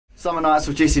Summer Nights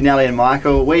with Jesse, Nelly and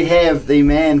Michael. We have the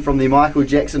man from the Michael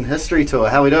Jackson History Tour.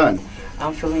 How are we doing?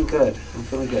 I'm feeling good.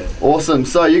 Awesome.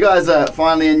 So you guys are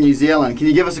finally in New Zealand. Can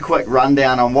you give us a quick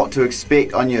rundown on what to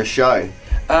expect on your show?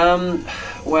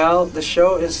 Well, the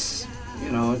show is,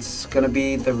 it's going to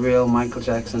be the real Michael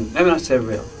Jackson. Maybe not say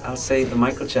real. I'll say the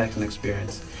Michael Jackson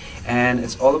experience. And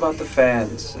it's all about the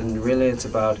fans. And really it's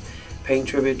about paying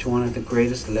tribute to one of the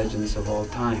greatest legends of all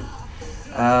time.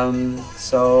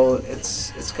 So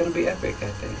it's going to be epic, I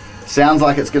think. Sounds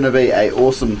like it's going to be an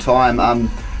awesome time.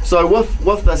 So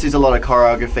with this, there's a lot of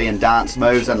choreography and dance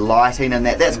moves and lighting, and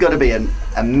that's got to be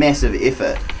a massive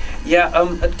effort. Yeah,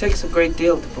 it takes a great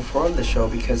deal to perform the show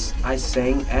because I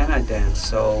sing and I dance.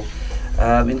 So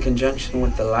in conjunction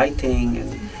with the lighting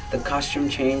and the costume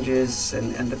changes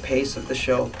and the pace of the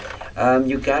show,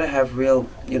 you got to have real,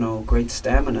 great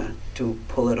stamina to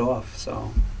pull it off.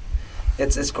 So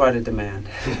it's quite a demand.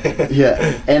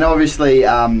 Yeah, and obviously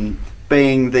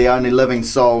being the only living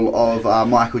soul of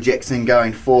Michael Jackson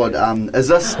going forward, is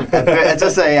this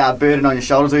a burden on your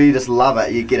shoulders, or you just love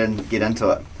it? You get into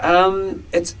it.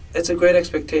 It's a great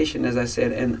expectation, as I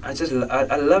said, and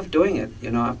I love doing it.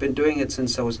 I've been doing it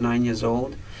since I was 9 years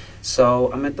old,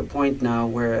 so I'm at the point now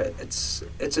where it's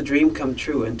a dream come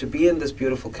true, and to be in this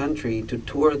beautiful country, to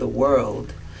tour the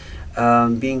world,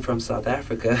 being from South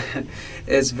Africa,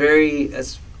 is very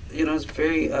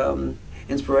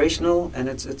inspirational, and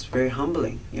it's very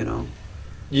humbling,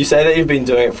 You say that you've been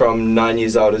doing it from 9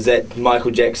 years old. Is that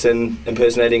Michael Jackson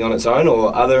impersonating on its own,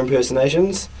 or other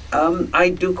impersonations?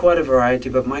 I do quite a variety,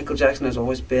 but Michael Jackson has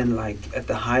always been like at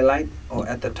the highlight or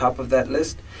at the top of that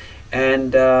list.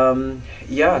 And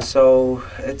yeah, so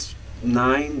it's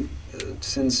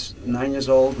since 9 years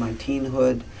old, my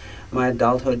teenhood, my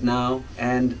adulthood now,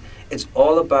 and it's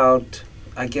all about,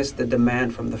 I guess, the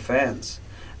demand from the fans.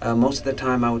 Most of the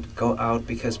time I would go out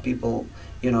because people,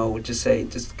 would just say,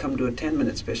 just come do a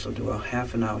 10-minute special, do a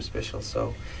half-an-hour special.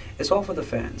 So it's all for the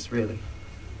fans, really.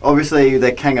 Obviously,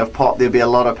 the king of pop, there'll be a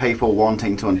lot of people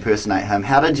wanting to impersonate him.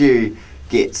 How did you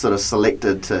get sort of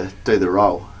selected to do the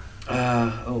role?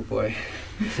 Oh boy.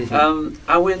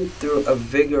 I went through a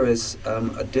vigorous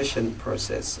audition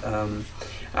process.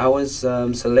 I was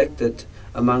selected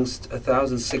amongst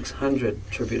 1,600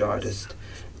 tribute artists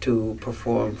to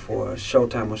perform for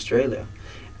Showtime Australia.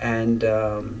 And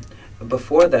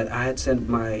before that, I had sent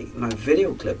my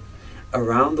video clip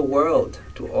around the world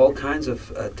to all kinds of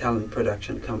talent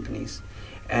production companies.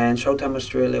 And Showtime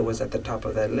Australia was at the top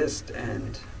of that list,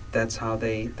 and that's how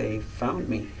they found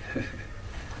me.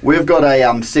 We've got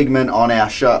a segment on our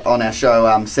show,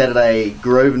 Saturday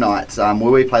Groove Nights, where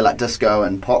we play like disco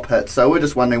and pop hits. So we're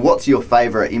just wondering, what's your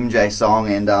favourite MJ song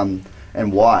and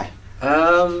why?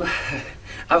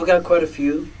 I've got quite a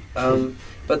few,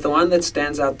 but the one that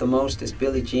stands out the most is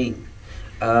Billie Jean.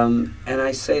 And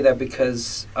I say that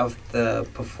because of the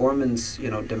performance,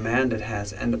 demand it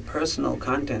has, and the personal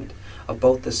content of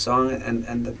both the song and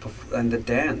the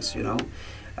dance,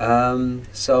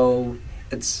 So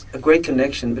it's a great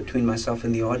connection between myself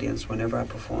and the audience whenever I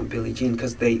perform Billie Jean,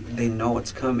 because they know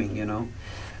it's coming,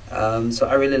 So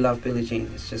I really love Billie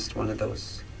Jean. It's just one of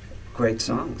those great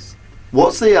songs.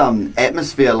 What's the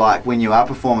atmosphere like when you are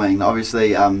performing?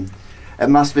 Obviously, it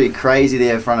must be crazy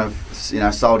there in front of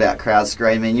sold out crowds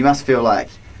screaming. You must feel like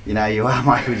you are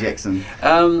Michael Jackson.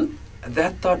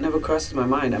 That thought never crosses my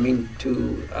mind. I mean,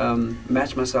 to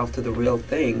match myself to the real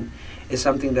thing is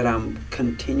something that I'm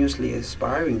continuously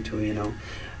aspiring to,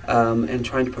 and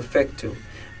trying to perfect to.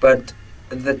 But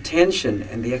the tension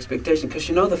and the expectation, because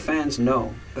the fans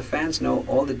know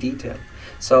all the detail.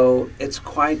 So it's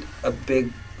quite a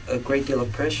great deal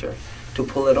of pressure to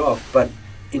pull it off, but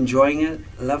enjoying it,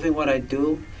 loving what I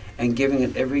do, and giving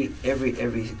it every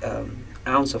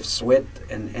ounce of sweat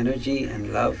and energy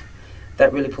and love,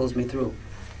 that really pulls me through.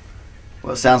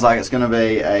 Well, it sounds like it's going to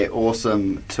be an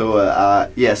awesome tour.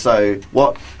 Yeah, so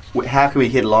how can we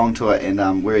head along to it,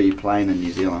 and where are you playing in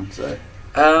New Zealand? So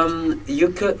you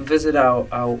could visit our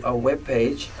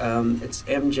webpage. It's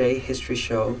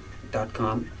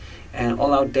mjhistoryshow.com, and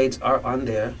all our dates are on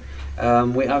there.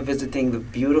 We are visiting the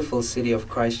beautiful city of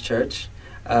Christchurch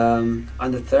on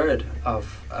the 3rd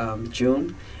of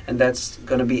June, and that's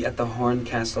going to be at the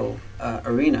Horncastle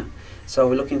Arena. So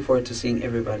we're looking forward to seeing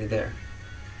everybody there.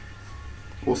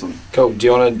 Awesome. Cool. Do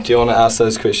you want to ask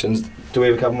those questions? Do we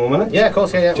have a couple more minutes? Yeah, of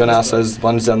course. Yeah. Do you want to ask those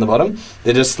ones down the bottom?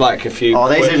 They're just like a few. Oh,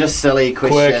 these are just silly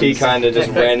questions. Quirky, kind of just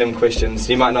random questions.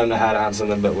 You might not know how to answer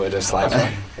them, but we're just like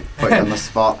put you on the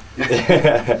spot.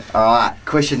 All right.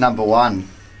 Question number 1.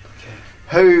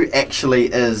 Who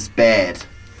actually is bad?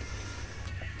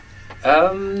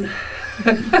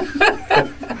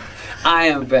 I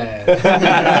am bad.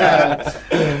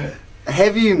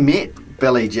 Have you met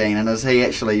Billie Jean, and is he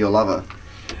actually your lover?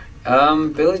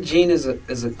 Billie Jean is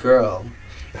a girl,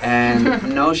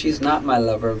 and no, she's not my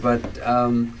lover. But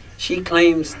she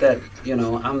claims that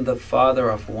I'm the father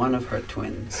of one of her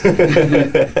twins.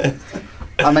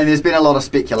 I mean, there's been a lot of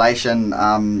speculation,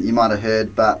 you might have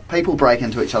heard, but people break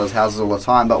into each other's houses all the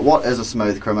time. But what is a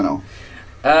smooth criminal?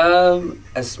 A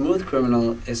smooth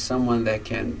criminal is someone that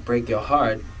can break your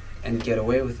heart and get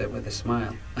away with it with a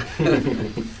smile.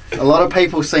 A lot of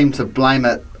people seem to blame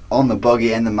it on the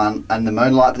boogie and the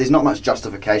moonlight, but there's not much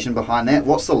justification behind that.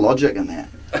 What's the logic in that?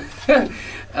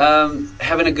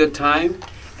 Having a good time,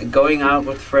 going out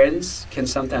with friends can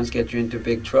sometimes get you into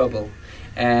big trouble.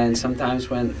 And sometimes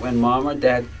when mom or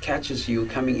dad catches you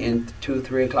coming in 2,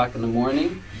 3 o'clock in the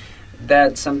morning,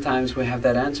 that sometimes we have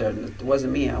that answer. It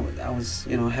wasn't me. I was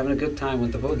having a good time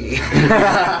with the boogie.